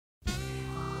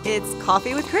It's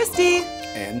Coffee with Kristy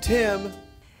and Tim.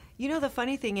 You know, the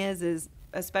funny thing is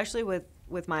especially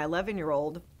with my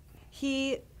 11-year-old,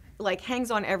 he like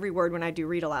hangs on every word when I do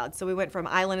read aloud. So we went from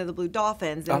Island of the Blue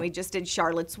Dolphins, and we just did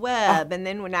Charlotte's Web, and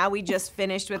then now we just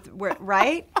finished with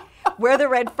Where the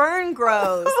Red Fern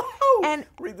Grows. And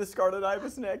read the Scarlet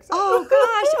Ibis next. Oh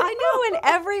gosh, I know. In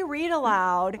every read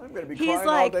aloud, I'm gonna be he's crying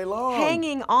like all day long.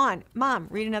 hanging on. Mom,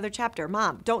 read another chapter.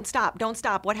 Mom, don't stop.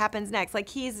 What happens next? Like,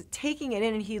 he's taking it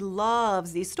in, and he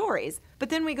loves these stories. But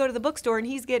then we go to the bookstore, and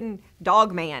he's getting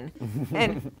Dog Man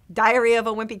and Diary of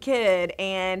a Wimpy Kid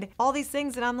and all these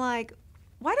things, and I'm like,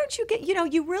 why don't you get,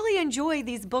 you really enjoy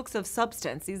these books of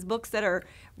substance, these books that are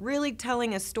really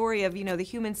telling a story of, the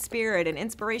human spirit and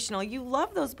inspirational. You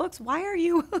love those books. Why are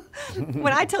you,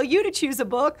 when I tell you to choose a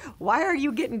book, why are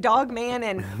you getting Dog Man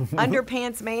and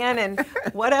Underpants Man and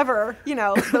whatever,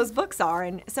 those books are?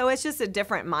 And so it's just a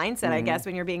different mindset, I guess,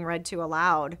 when you're being read to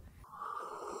aloud.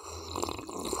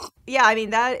 Yeah, I mean,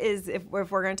 that is, if we're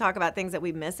going to talk about things that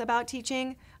we miss about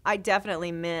teaching, I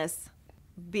definitely miss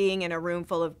being in a room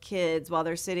full of kids while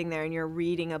they're sitting there and you're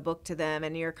reading a book to them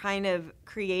and you're kind of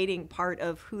creating part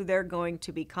of who they're going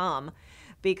to become.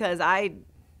 Because I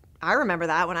remember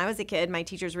that when I was a kid, my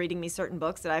teachers reading me certain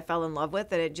books that I fell in love with,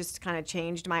 that it just kind of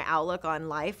changed my outlook on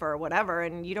life or whatever.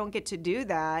 And you don't get to do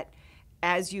that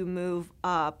as you move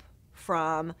up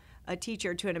from a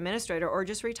teacher to an administrator or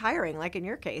just retiring, like in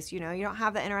your case. You don't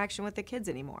have that interaction with the kids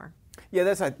anymore. Yeah,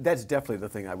 that's definitely the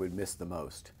thing I would miss the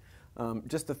most.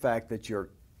 Just the fact that you're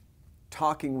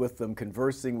talking with them,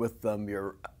 conversing with them,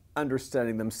 you're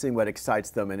understanding them, seeing what excites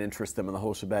them and interests them in the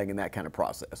whole shebang and that kind of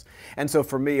process. And so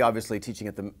for me, obviously, teaching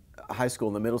at the high school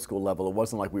and the middle school level, it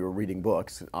wasn't like we were reading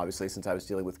books, obviously, since I was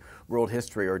dealing with world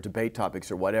history or debate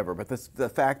topics or whatever. But the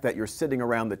fact that you're sitting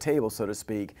around the table, so to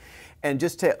speak, and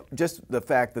just the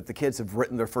fact that the kids have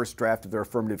written their first draft of their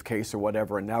affirmative case or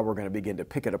whatever, and now we're going to begin to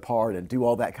pick it apart and do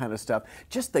all that kind of stuff,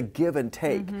 just the give and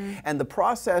take. And the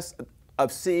process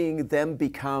of seeing them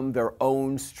become their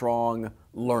own strong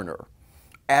learner,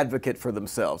 advocate for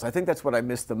themselves. I think that's what I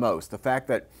miss the most. The fact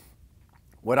that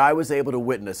what I was able to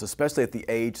witness, especially at the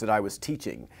age that I was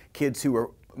teaching, kids who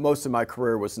were, most of my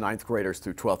career was 9th graders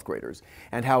through 12th graders,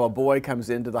 and how a boy comes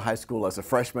into the high school as a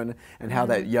freshman and how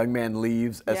that young man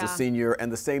leaves as a senior, and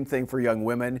the same thing for young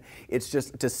women. It's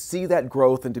just to see that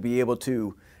growth and to be able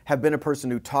to have been a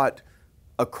person who taught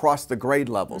across the grade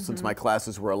level, since my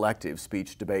classes were elective,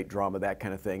 speech, debate, drama, that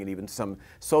kind of thing, and even some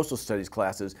social studies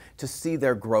classes, to see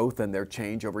their growth and their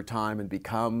change over time and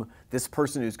become this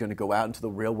person who's going to go out into the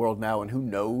real world now and who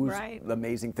knows the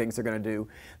amazing things they're going to do.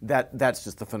 That's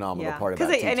just the phenomenal part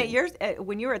about teaching. And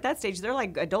when you were at that stage, they're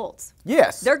like adults.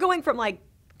 Yes. They're going from like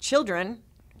children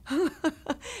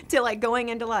to like going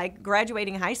into like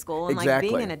graduating high school and like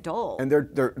being an adult. And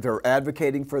they're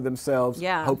advocating for themselves.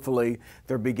 Yeah. Hopefully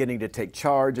they're beginning to take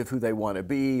charge of who they want to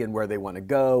be and where they want to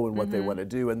go and what they want to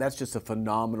do, and that's just a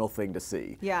phenomenal thing to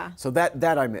see. Yeah. So that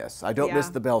I miss. I don't miss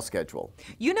the bell schedule.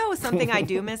 Something I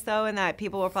do miss though, and that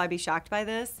people will probably be shocked by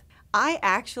this, I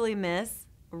actually miss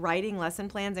writing lesson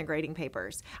plans and grading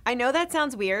papers. I know that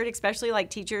sounds weird, especially like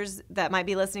teachers that might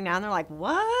be listening now and they're like,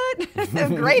 what?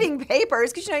 Grading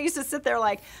papers? Because I used to sit there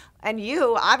like, and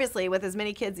you, obviously, with as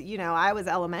many kids, I was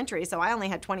elementary, so I only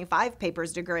had 25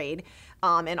 papers to grade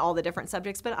in all the different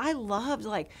subjects. But I loved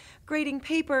like grading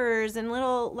papers and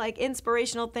little like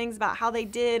inspirational things about how they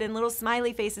did and little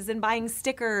smiley faces and buying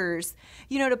stickers,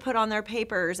 to put on their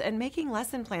papers and making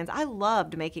lesson plans. I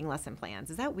loved making lesson plans.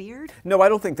 Is that weird? No, I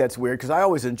don't think that's weird, because I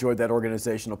always enjoyed that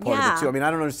organizational part of it too. I mean, I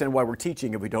don't understand why we're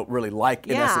teaching if we don't really like,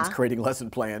 in essence, creating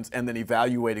lesson plans and then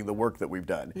evaluating the work that we've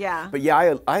done. Yeah. But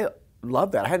yeah, I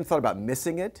love that. I hadn't thought about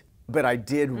missing it, but I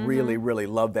did really, really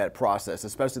love that process,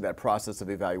 especially that process of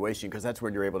evaluation, because that's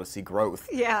when you're able to see growth,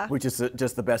 which is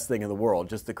just the best thing in the world,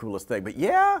 just the coolest thing. But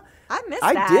yeah,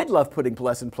 I did love putting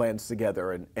lesson plans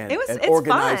together and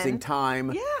organizing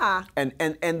time. Yeah. And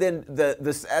then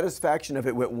the satisfaction of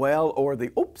it went well, or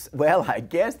well, I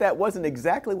guess that wasn't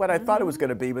exactly what I thought it was going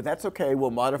to be, but that's okay.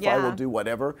 We'll modify, we'll do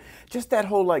whatever. Just that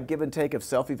whole like give and take of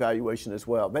self-evaluation as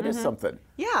well. That is something.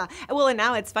 Yeah. Well, and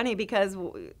now it's funny because,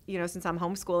 since I'm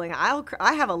homeschooling,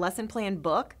 I have a lesson plan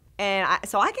book, and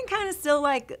so I can kind of still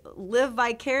like live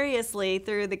vicariously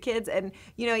through the kids. And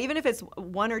even if it's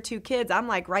 1 or 2 kids, I'm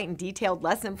like writing detailed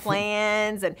lesson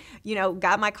plans and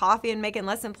got my coffee and making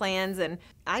lesson plans. And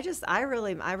I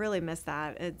really miss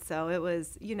that. And so it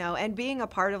was and being a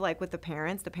part of like with the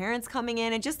parents coming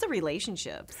in, and just the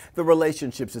relationships. The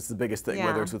relationships is the biggest thing,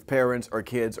 whether it's with parents or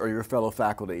kids or your fellow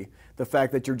faculty. The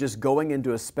fact that you're just going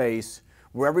into a space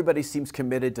where everybody seems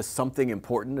committed to something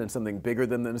important and something bigger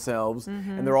than themselves,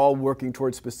 and they're all working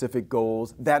towards specific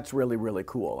goals. That's really, really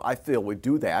cool. I feel we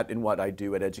do that in what I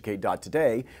do at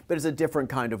Educate.today, but it's a different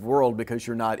kind of world because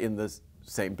you're not in the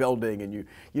same building, and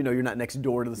you know, you're not next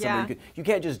door to somebody. You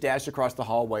can't just dash across the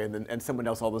hallway and someone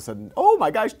else all of a sudden, oh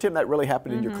my gosh, Tim, that really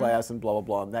happened in your class, and blah, blah,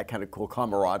 blah, and that kind of cool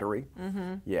camaraderie.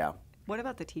 Yeah. What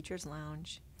about the teacher's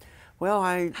lounge? Well,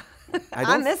 I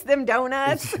miss them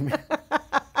donuts. There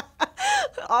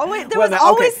was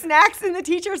always snacks in the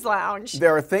teacher's lounge.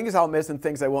 There are things I'll miss and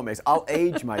things I won't miss. I'll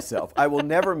age myself. I will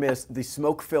never miss the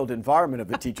smoke-filled environment of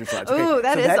the teacher's lounge. Okay? Ooh,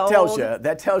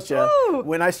 that tells you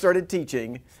when I started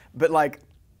teaching. But like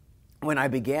when I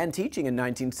began teaching in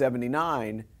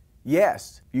 1979,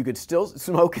 yes, you could still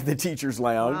smoke in the teacher's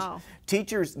lounge. Wow.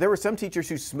 There were some teachers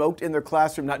who smoked in their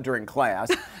classroom, not during class,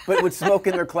 but would smoke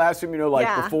in their classroom, you know,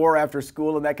 like before, after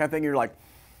school and that kind of thing. You're like,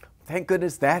 thank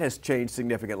goodness that has changed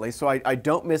significantly. So I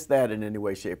don't miss that in any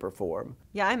way, shape, or form.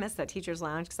 Yeah, I miss that teacher's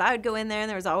lounge because I would go in there and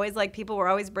there was always like people were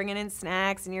always bringing in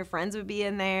snacks and your friends would be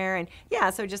in there. And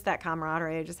yeah, so just that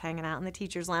camaraderie of just hanging out in the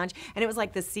teacher's lounge. And it was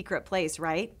like this secret place,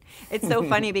 right? It's so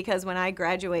funny because when I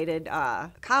graduated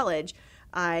college,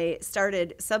 I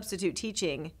started substitute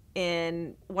teaching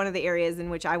in one of the areas in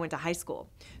which I went to high school.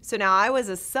 So now I was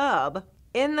a sub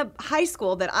in the high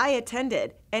school that I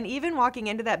attended, and even walking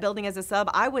into that building as a sub,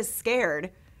 I was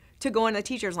scared to go in the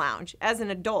teacher's lounge as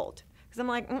an adult. Because I'm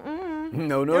like,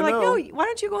 No, They're like, no, why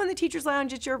don't you go in the teacher's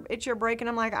lounge? It's your break. And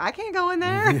I'm like, I can't go in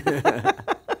there.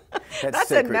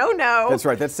 That's a no-no. That's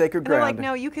right. That's sacred ground. They're like,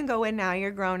 no, you can go in now.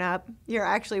 You're grown up. You're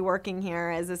actually working here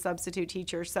as a substitute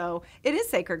teacher. So it is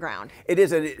sacred ground. It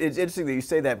is. And it's interesting that you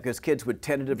say that because kids would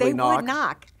tentatively knock. They would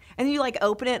knock. And you like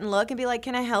open it and look and be like,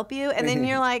 can I help you? And then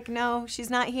you're like, no, she's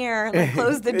not here. Like,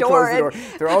 close the door. Close the door.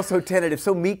 They're all so tentative,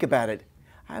 so meek about it.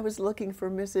 I was looking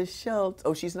for Mrs. Schultz.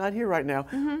 Oh, she's not here right now.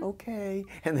 Okay.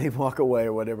 And they walk away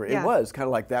or whatever. Yeah. It was kind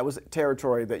of like that was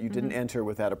territory that you didn't enter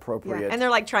with that appropriate. Yeah. And they're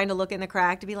like trying to look in the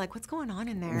crack to be like, what's going on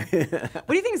in there? What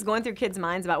do you think is going through kids'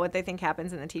 minds about what they think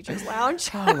happens in the teacher's lounge?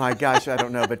 Oh my gosh, I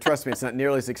don't know. But trust me, it's not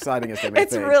nearly as exciting as they may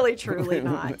it's think. It's really, truly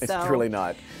not. It's truly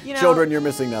not. You know, Children, you're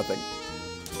missing nothing.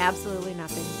 Absolutely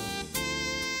nothing.